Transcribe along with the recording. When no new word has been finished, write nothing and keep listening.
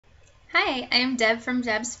Hi, I'm Deb from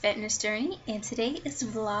Deb's Fitness Journey, and today is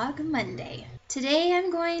Vlog Monday. Today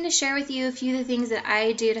I'm going to share with you a few of the things that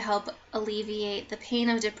I do to help alleviate the pain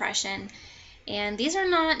of depression. And these are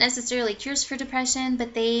not necessarily cures for depression,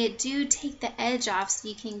 but they do take the edge off so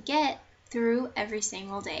you can get through every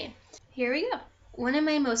single day. Here we go. One of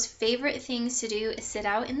my most favorite things to do is sit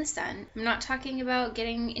out in the sun. I'm not talking about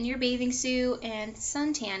getting in your bathing suit and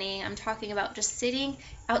sun tanning. I'm talking about just sitting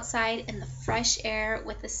outside in the fresh air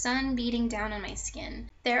with the sun beating down on my skin.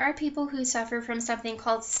 There are people who suffer from something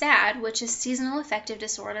called SAD, which is seasonal affective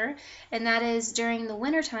disorder, and that is during the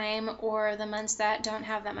wintertime or the months that don't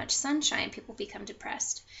have that much sunshine, people become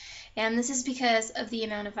depressed. And this is because of the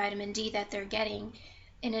amount of vitamin D that they're getting.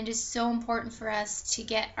 And it is so important for us to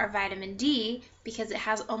get our vitamin D because it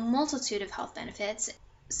has a multitude of health benefits.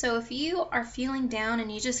 So if you are feeling down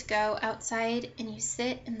and you just go outside and you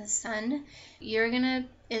sit in the sun, you're going to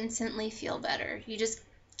instantly feel better. You just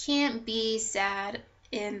can't be sad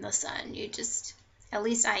in the sun. At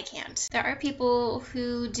least I can't. There are people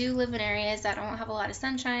who do live in areas that don't have a lot of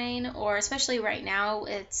sunshine, or especially right now,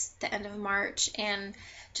 it's the end of March, and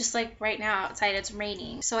just like right now outside, it's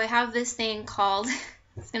raining. So I have this thing called...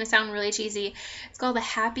 It's going to sound really cheesy. It's called the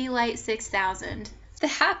Happy Light 6000. The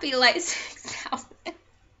Happy Light 6000.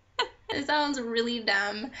 It sounds really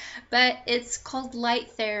dumb, but it's called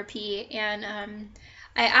light therapy, and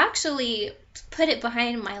I actually put it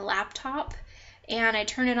behind my laptop and I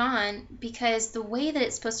turn it on because the way that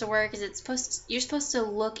it's supposed to work is you're supposed to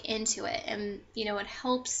look into it, and it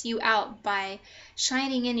helps you out by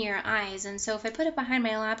shining in your eyes. And so if I put it behind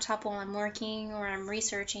my laptop while I'm working or I'm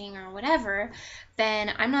researching or whatever,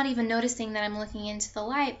 then I'm not even noticing that I'm looking into the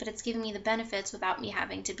light, but it's giving me the benefits without me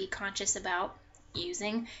having to be conscious about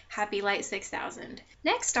using Happy Light 6000.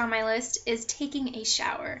 Next on my list is taking a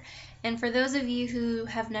shower. And for those of you who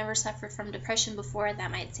have never suffered from depression before,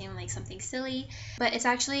 that might seem like something silly, but it's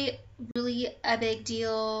actually really a big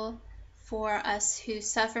deal for us who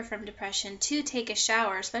suffer from depression to take a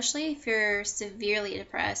shower, especially if you're severely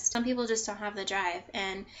depressed. Some people just don't have the drive,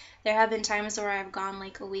 and there have been times where I've gone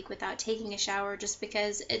like a week without taking a shower just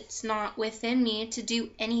because it's not within me to do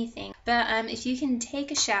anything. But if you can take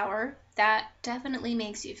a shower, that definitely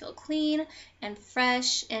makes you feel clean and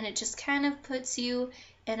fresh, and it just kind of puts you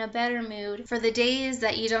in a better mood. For the days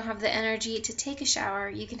that you don't have the energy to take a shower,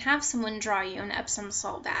 you can have someone draw you an Epsom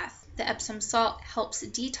salt bath. The Epsom salt helps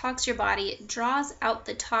detox your body, it draws out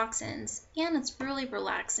the toxins, and it's really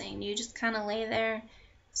relaxing. You just kind of lay there,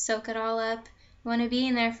 soak it all up. You want to be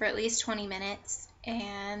in there for at least 20 minutes,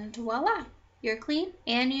 and voila! You're clean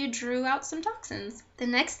and you drew out some toxins. The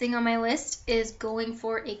next thing on my list is going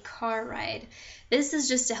for a car ride. This is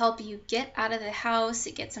just to help you get out of the house,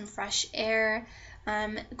 get some fresh air.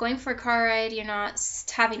 Going for a car ride, you're not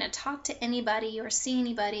having to talk to anybody or see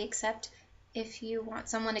anybody except if you want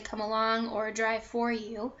someone to come along or drive for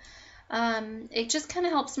you. It just kind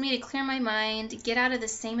of helps me to clear my mind, get out of the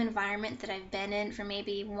same environment that I've been in for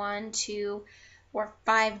maybe 1, 2, or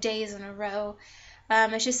 5 days in a row.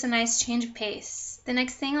 It's just a nice change of pace. The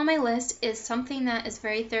next thing on my list is something that is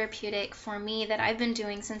very therapeutic for me that I've been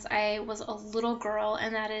doing since I was a little girl,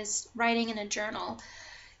 and that is writing in a journal.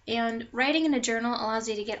 And writing in a journal allows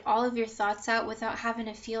you to get all of your thoughts out without having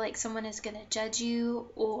to feel like someone is going to judge you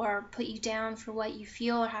or put you down for what you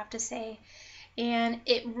feel or have to say. And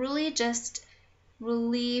it really just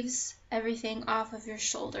relieves everything off of your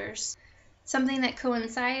shoulders. Something that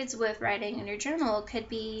coincides with writing in your journal could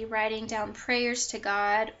be writing down prayers to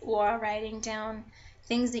God, or writing down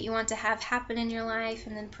things that you want to have happen in your life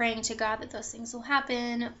and then praying to God that those things will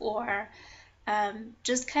happen, or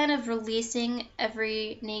just kind of releasing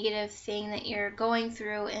every negative thing that you're going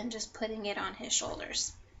through and just putting it on His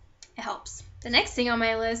shoulders. It helps. The next thing on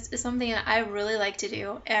my list is something that I really like to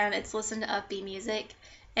do, and it's listen to upbeat music.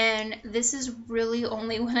 And this is really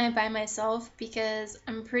only when I'm by myself because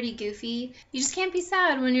I'm pretty goofy. You just can't be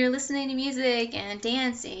sad when you're listening to music and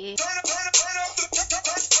dancing.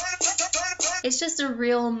 It's just a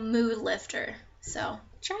real mood lifter. So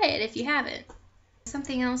try it if you haven't.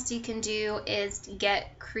 Something else you can do is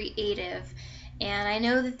get creative. And I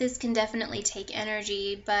know that this can definitely take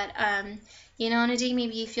energy, but on a day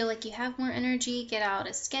maybe you feel like you have more energy, get out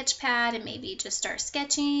a sketch pad and maybe just start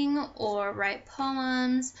sketching, or write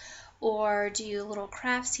poems, or do little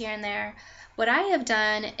crafts here and there. What I have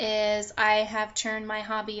done is I have turned my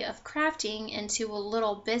hobby of crafting into a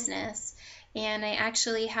little business, and I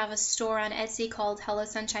actually have a store on Etsy called Hello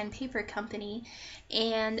Sunshine Paper Company,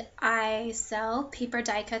 and I sell paper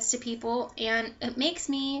die cuts to people, and it makes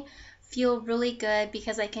me feel really good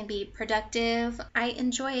because I can be productive. I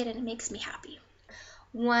enjoy it and it makes me happy.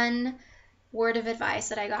 One word of advice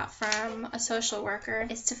that I got from a social worker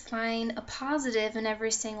is to find a positive in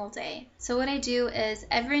every single day. So what I do is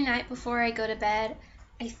every night before I go to bed,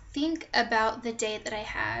 I think about the day that I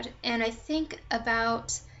had, and I think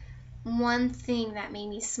about one thing that made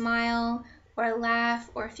me smile or laugh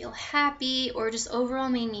or feel happy or just overall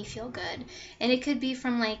made me feel good. And it could be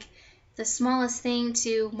from like the smallest thing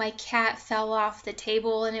to my cat fell off the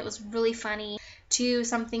table and it was really funny, to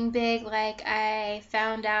something big like I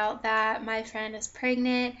found out that my friend is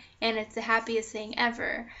pregnant and it's the happiest thing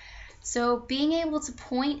ever. So being able to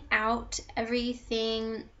point out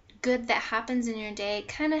everything good that happens in your day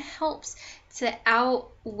kind of helps to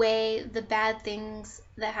outweigh the bad things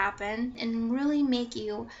that happen and really make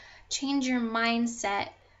you change your mindset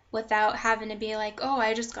without having to be like, oh,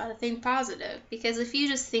 I just gotta think positive. Because if you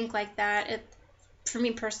just think like that, for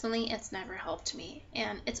me personally, it's never helped me.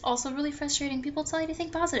 And it's also really frustrating. People tell you to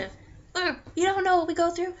think positive. Ugh, you don't know what we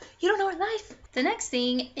go through. You don't know our life. The next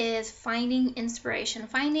thing is finding inspiration,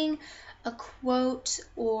 finding a quote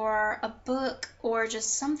or a book or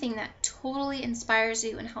just something that totally inspires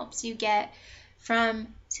you and helps you get from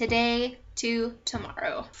today to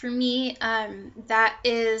tomorrow. For me, that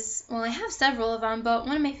is, well, I have several of them, but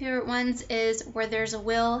one of my favorite ones is where there's a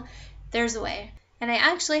will, there's a way. And I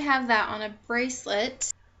actually have that on a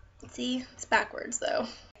bracelet. See, it's backwards though.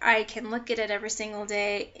 I can look at it every single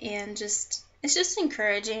day and it's just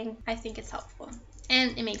encouraging. I think it's helpful.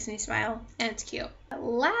 And it makes me smile, and it's cute.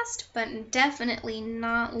 Last but definitely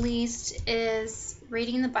not least is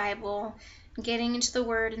reading the Bible, getting into the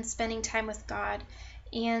Word, and spending time with God.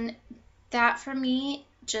 And that for me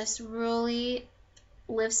just really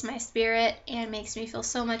lifts my spirit and makes me feel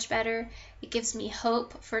so much better. It gives me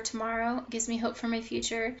hope for tomorrow. It gives me hope for my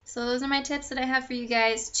future. So those are my tips that I have for you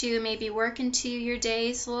guys to maybe work into your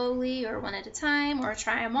day slowly or one at a time, or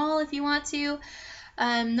try them all if you want to.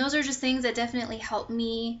 Those are just things that definitely help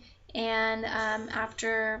me. And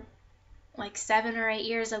after like 7 or 8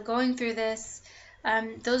 years of going through this,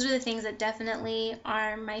 those are the things that definitely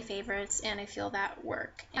are my favorites, and I feel that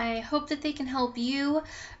work. I hope that they can help you.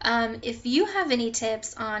 If you have any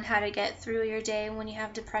tips on how to get through your day when you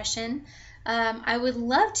have depression, I would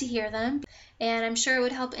love to hear them, and I'm sure it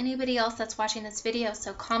would help anybody else that's watching this video.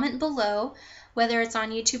 So comment below, whether it's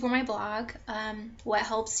on YouTube or my blog, what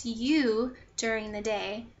helps you during the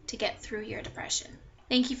day to get through your depression.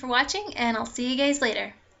 Thank you for watching, and I'll see you guys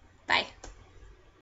later. Bye.